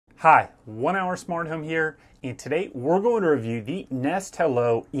Hi, 1 Hour Smart Home here, and today we're going to review the Nest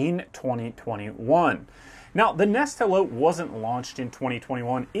Hello in 2021. Now, the Nest Hello wasn't launched in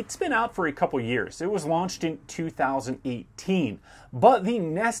 2021. It's been out for a couple years. It was launched in 2018. But the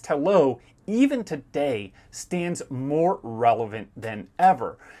Nest Hello, even today, stands more relevant than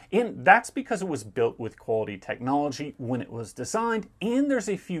ever. And that's because it was built with quality technology when it was designed, and there's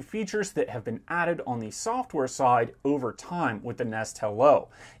a few features that have been added on the software side over time with the Nest Hello.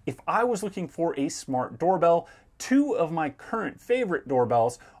 If I was looking for a smart doorbell, two of my current favorite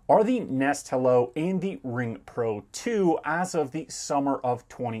doorbells are the Nest Hello and the Ring Pro 2 as of the summer of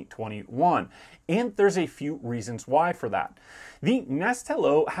 2021. And there's a few reasons why for that. The Nest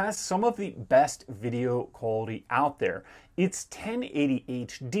Hello has some of the best video quality out there. It's 1080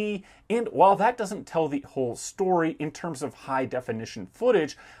 HD, and while that doesn't tell the whole story in terms of high definition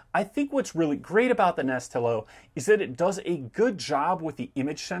footage, I think what's really great about the Nest Hello is that it does a good job with the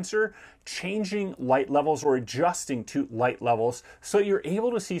image sensor, changing light levels or adjusting to light levels so you're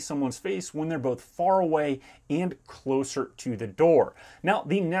able to see someone's face when they're both far away and closer to the door. Now,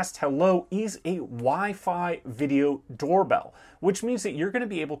 the Nest Hello is a Wi-Fi video doorbell, which means that you're going to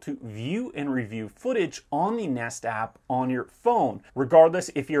be able to view and review footage on the Nest app on your phone, regardless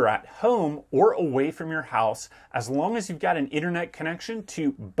if you're at home or away from your house, as long as you've got an internet connection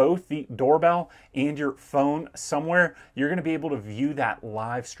to both the doorbell and your phone somewhere, you're going to be able to view that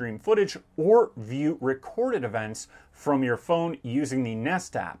live stream footage or view recorded events from your phone using the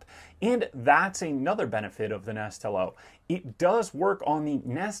Nest app. And that's another benefit of the Nest Hello. It does work on the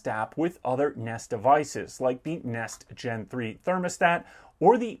Nest app with other Nest devices like the Nest Gen 3 Thermostat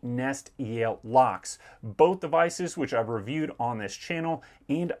or the Nest Yale locks, both devices which I've reviewed on this channel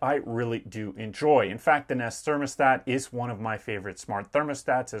and I really do enjoy. In fact, the Nest Thermostat is one of my favorite smart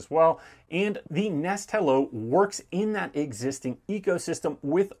thermostats as well, and the Nest Hello works in that existing ecosystem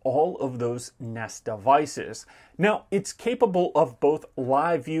with all of those Nest devices. Now, it's capable of both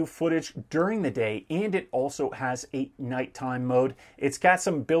live view footage during the day, and it also has a nighttime mode. It's got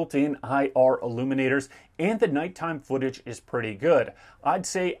some built-in IR illuminators, and the nighttime footage is pretty good. I'd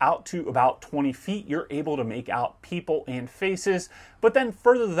say out to about 20 feet, you're able to make out people and faces, but then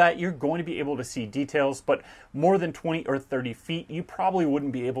further than that, you're going to be able to see details, but more than 20 or 30 feet, you probably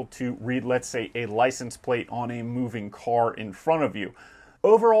wouldn't be able to read, let's say, a license plate on a moving car in front of you.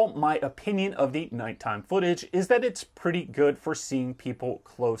 Overall, my opinion of the nighttime footage is that it's pretty good for seeing people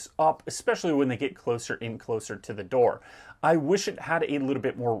close up, especially when they get closer and closer to the door. I wish it had a little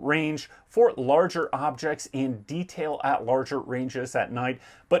bit more range for larger objects and detail at larger ranges at night,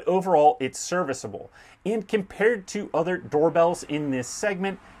 but overall it's serviceable. And compared to other doorbells in this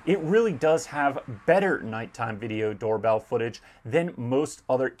segment, it really does have better nighttime video doorbell footage than most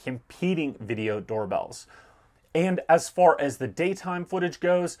other competing video doorbells. And as far as the daytime footage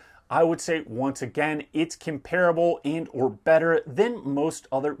goes, I would say once again, it's comparable and or better than most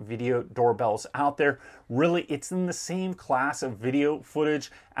other video doorbells out there. Really, it's in the same class of video footage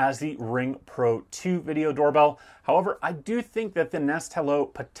as the Ring Pro 2 video doorbell. However, I do think that the Nest Hello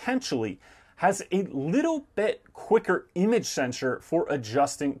potentially has a little bit quicker image sensor for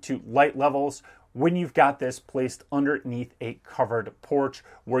adjusting to light levels when you've got this placed underneath a covered porch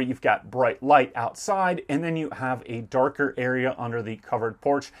where you've got bright light outside and then you have a darker area under the covered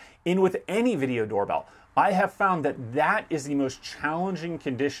porch. And with any video doorbell, I have found that that is the most challenging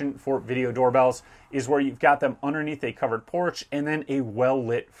condition for video doorbells, is where you've got them underneath a covered porch and then a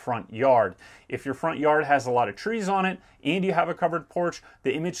well-lit front yard. If your front yard has a lot of trees on it and you have a covered porch,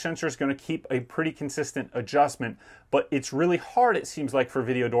 the image sensor is going to keep a pretty consistent adjustment, but it's really hard, it seems like, for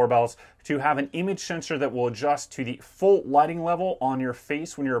video doorbells to have an image sensor that will adjust to the full lighting level on your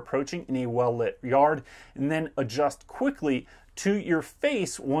face when you're approaching in a well-lit yard, and then adjust quickly to your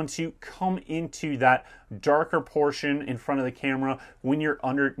face once you come into that darker portion in front of the camera when you're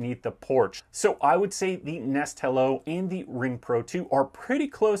underneath the porch. So I would say the Nest Hello and the Ring Pro 2 are pretty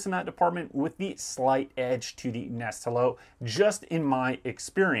close in that department, with the slight edge to the Nest Hello, just in my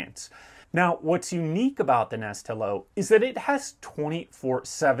experience. Now, what's unique about the Nest Hello is that it has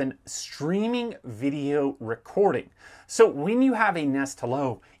 24/7 streaming video recording. So when you have a Nest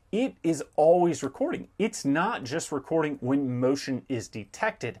Hello, it is always recording. It's not just recording when motion is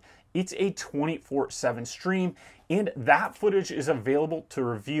detected. It's a 24/7 stream, and that footage is available to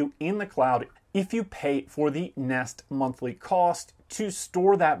review in the cloud if you pay for the Nest monthly cost to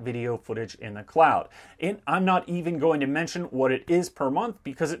store that video footage in the cloud. And I'm not even going to mention what it is per month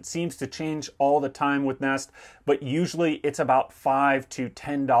because it seems to change all the time with Nest, but usually it's about $5 to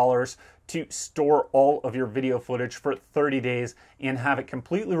 $10 to store all of your video footage for 30 days and have it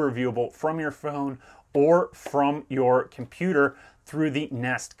completely reviewable from your phone or from your computer. through the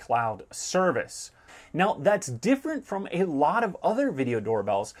Nest Cloud service. Now, that's different from a lot of other video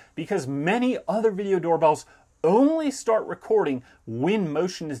doorbells because many other video doorbells only start recording when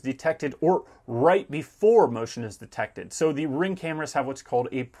motion is detected or right before motion is detected. So the Ring cameras have what's called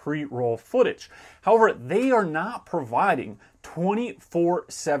a pre-roll footage. However, they are not providing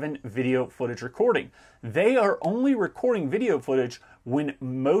 24/7 video footage recording. They are only recording video footage when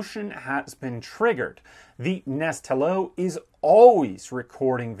motion has been triggered. The Nest Hello is always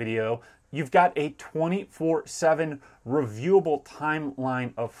recording video. You've got a 24/7 reviewable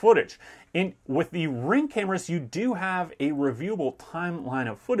timeline of footage. And with the Ring cameras, you do have a reviewable timeline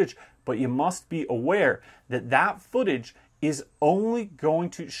of footage, but you must be aware that that footage is only going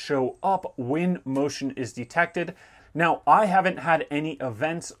to show up when motion is detected. Now, I haven't had any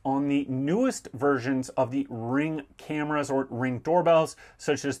events on the newest versions of the Ring cameras or Ring doorbells,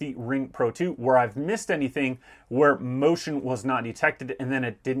 such as the Ring Pro 2, where I've missed anything where motion was not detected and then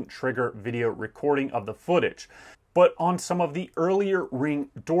it didn't trigger video recording of the footage. But on some of the earlier Ring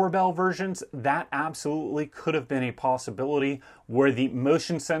doorbell versions, that absolutely could have been a possibility where the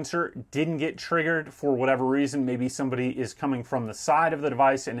motion sensor didn't get triggered for whatever reason. Maybe somebody is coming from the side of the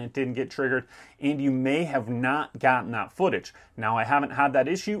device and it didn't get triggered, and you may have not gotten that footage. Now, I haven't had that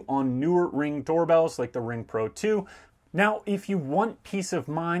issue on newer Ring doorbells like the Ring Pro 2. Now, if you want peace of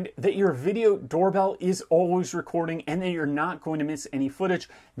mind that your video doorbell is always recording and that you're not going to miss any footage,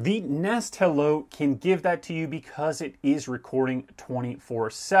 the Nest Hello can give that to you because it is recording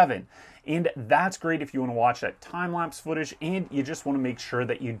 24/7. And that's great if you want to watch that time-lapse footage and you just want to make sure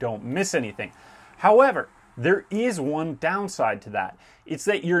that you don't miss anything. However, there is one downside to that. It's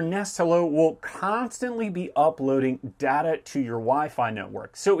that your Nest Hello will constantly be uploading data to your Wi-Fi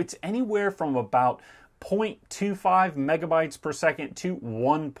network. So it's anywhere from about 0.25 megabytes per second to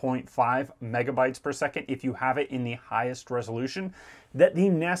 1.5 megabytes per second if you have it in the highest resolution that the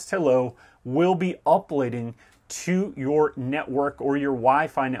Nest Hello will be uploading to your network or your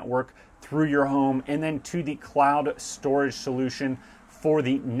Wi-Fi network through your home and then to the cloud storage solution for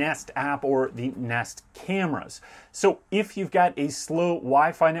the Nest app or the Nest cameras. So if you've got a slow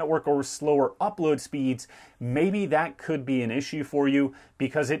Wi-Fi network or slower upload speeds, maybe that could be an issue for you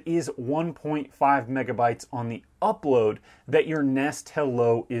because it is 1.5 megabytes on the upload that your Nest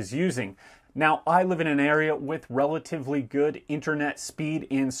Hello is using. Now, I live in an area with relatively good internet speed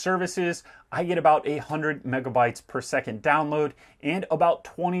and services. I get about 100 megabytes per second download and about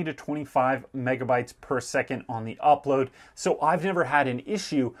 20 to 25 megabytes per second on the upload. So I've never had an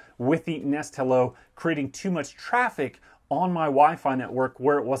issue with the Nest Hello creating too much traffic on my Wi-Fi network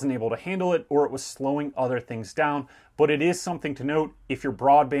where it wasn't able to handle it or it was slowing other things down. But it is something to note if your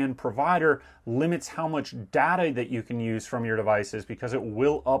broadband provider limits how much data that you can use from your devices, because it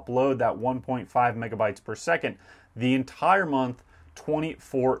will upload that 1.5 megabytes per second the entire month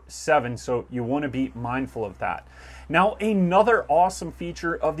 24/7. So you want to be mindful of that. Now, another awesome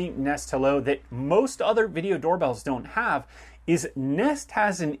feature of the Nest Hello that most other video doorbells don't have is Nest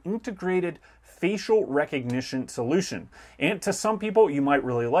has an integrated facial recognition solution. And to some people, you might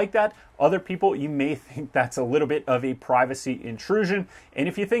really like that. Other people, you may think that's a little bit of a privacy intrusion. And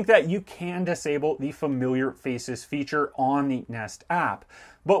if you think that, you can disable the familiar faces feature on the Nest app.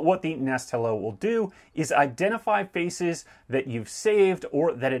 But what the Nest Hello will do is identify faces that you've saved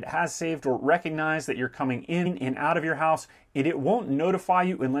or that it has saved or recognize that you're coming in and out of your house. And it won't notify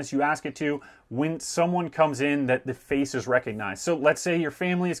you unless you ask it to when someone comes in that the face is recognized. So let's say your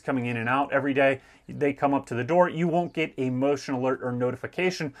family is coming in and out every day. They come up to the door. You won't get a motion alert or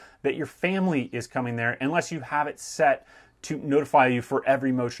notification that your family is coming there unless you have it set to notify you for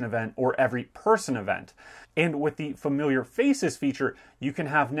every motion event or every person event. And with the familiar faces feature, you can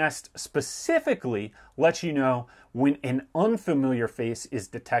have Nest specifically let you know when an unfamiliar face is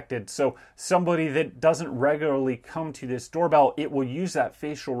detected. So somebody that doesn't regularly come to this doorbell, it will use that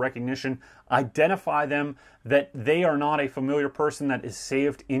facial recognition, identify them that they are not a familiar person that is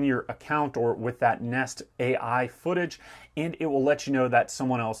saved in your account or with that Nest AI footage, and it will let you know that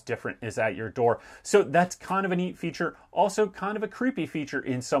someone else different is at your door. So that's kind of a neat feature, also kind of a creepy feature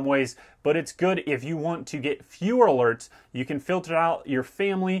in some ways, but it's good if you want to get fewer alerts. You can filter out your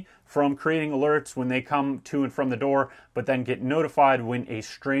family from creating alerts when they come to and from the door, but then get notified when a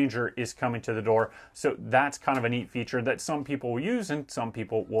stranger is coming to the door. So that's kind of a neat feature that some people will use and some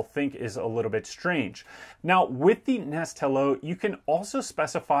people will think is a little bit strange. Now, with the Nest Hello, you can also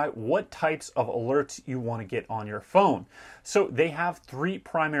specify what types of alerts you want to get on your phone. So they have 3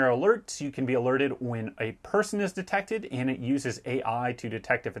 primary alerts. You can be alerted when a person is detected, and it uses AI to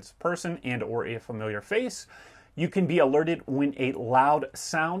detect if it's a person and or a familiar face. You can be alerted when a loud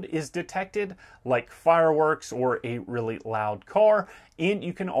sound is detected, like fireworks or a really loud car. And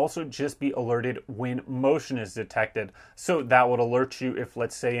you can also just be alerted when motion is detected. So that would alert you if,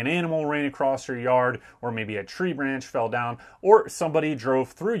 let's say, an animal ran across your yard, or maybe a tree branch fell down, or somebody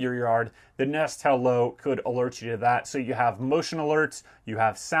drove through your yard. The Nest Hello could alert you to that. So you have motion alerts, you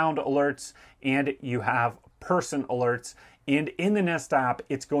have sound alerts, and you have person alerts. And in the Nest app,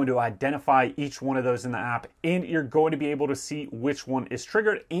 it's going to identify each one of those in the app, and you're going to be able to see which one is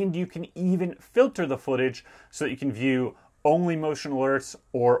triggered, and you can even filter the footage so that you can view only motion alerts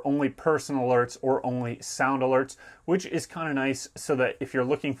or only person alerts or only sound alerts, which is kind of nice so that if you're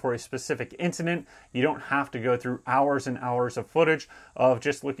looking for a specific incident, you don't have to go through hours and hours of footage of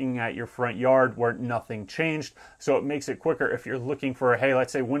just looking at your front yard where nothing changed. So it makes it quicker if you're looking for, hey,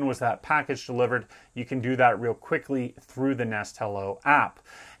 let's say, when was that package delivered? You can do that real quickly through the Nest Hello app.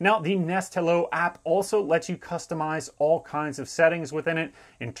 Now, the Nest Hello app also lets you customize all kinds of settings within it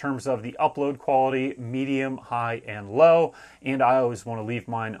in terms of the upload quality, medium, high, and low. And I always want to leave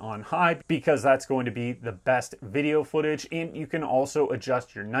mine on high because that's going to be the best video footage. And you can also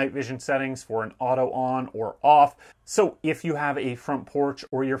adjust your night vision settings for an auto on or off. So if you have a front porch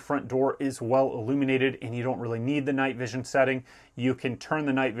or your front door is well illuminated and you don't really need the night vision setting, you can turn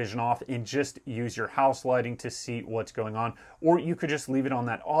the night vision off and just use your house lighting to see what's going on. Or you could just leave it on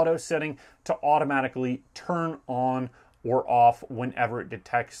that auto setting to automatically turn on or off whenever it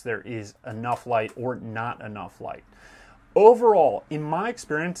detects there is enough light or not enough light. Overall, in my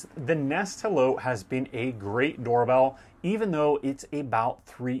experience, the Nest Hello has been a great doorbell, even though it's about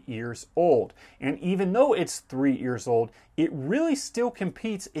 3 years old. And even though it's 3 years old, it really still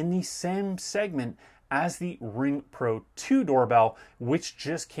competes in the same segment as the Ring Pro 2 doorbell, which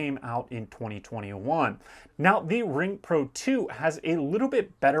just came out in 2021. Now, the Ring Pro 2 has a little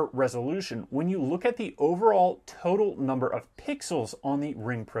bit better resolution. When you look at the overall total number of pixels on the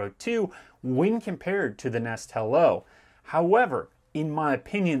Ring Pro 2 when compared to the Nest Hello. However, in my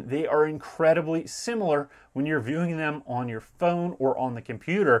opinion, they are incredibly similar when you're viewing them on your phone or on the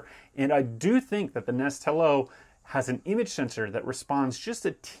computer. And I do think that the Nest Hello has an image sensor that responds just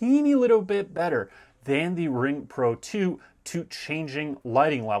a teeny little bit better than the Ring Pro 2 to changing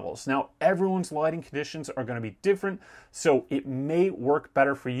lighting levels. Now, everyone's lighting conditions are going to be different, so it may work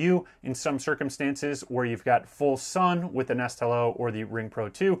better for you in some circumstances where you've got full sun with the Nest Hello or the Ring Pro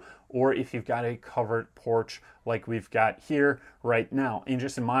 2, or if you've got a covered porch like we've got here right now. And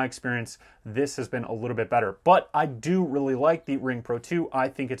just in my experience, this has been a little bit better. But I do really like the Ring Pro 2. I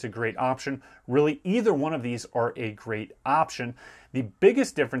think it's a great option. Really, either one of these are a great option. The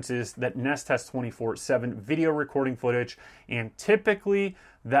biggest difference is that Nest has 24/7 video recording footage, and typically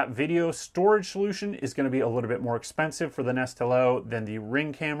that video storage solution is going to be a little bit more expensive for the Nest Hello than the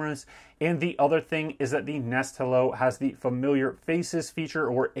Ring cameras. And the other thing is that the Nest Hello has the familiar faces feature,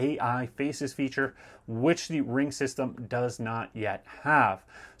 or AI faces feature, which the Ring system does not yet have.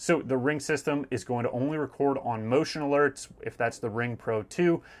 So the Ring system is going to only record on motion alerts if that's the Ring Pro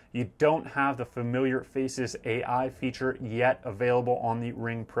 2. You don't have the familiar faces AI feature yet available on the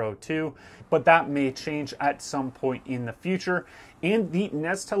Ring Pro 2, but that may change at some point in the future. And the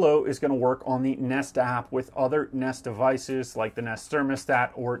Nest Hello is going to work on the Nest app with other Nest devices like the Nest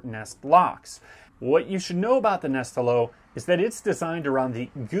Thermostat or Nest locks. What you should know about the Nest Hello is that it's designed around the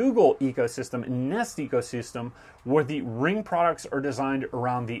Google ecosystem and Nest ecosystem, where the Ring products are designed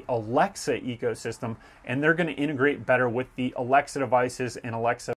around the Alexa ecosystem, and they're going to integrate better with the Alexa devices and Alexa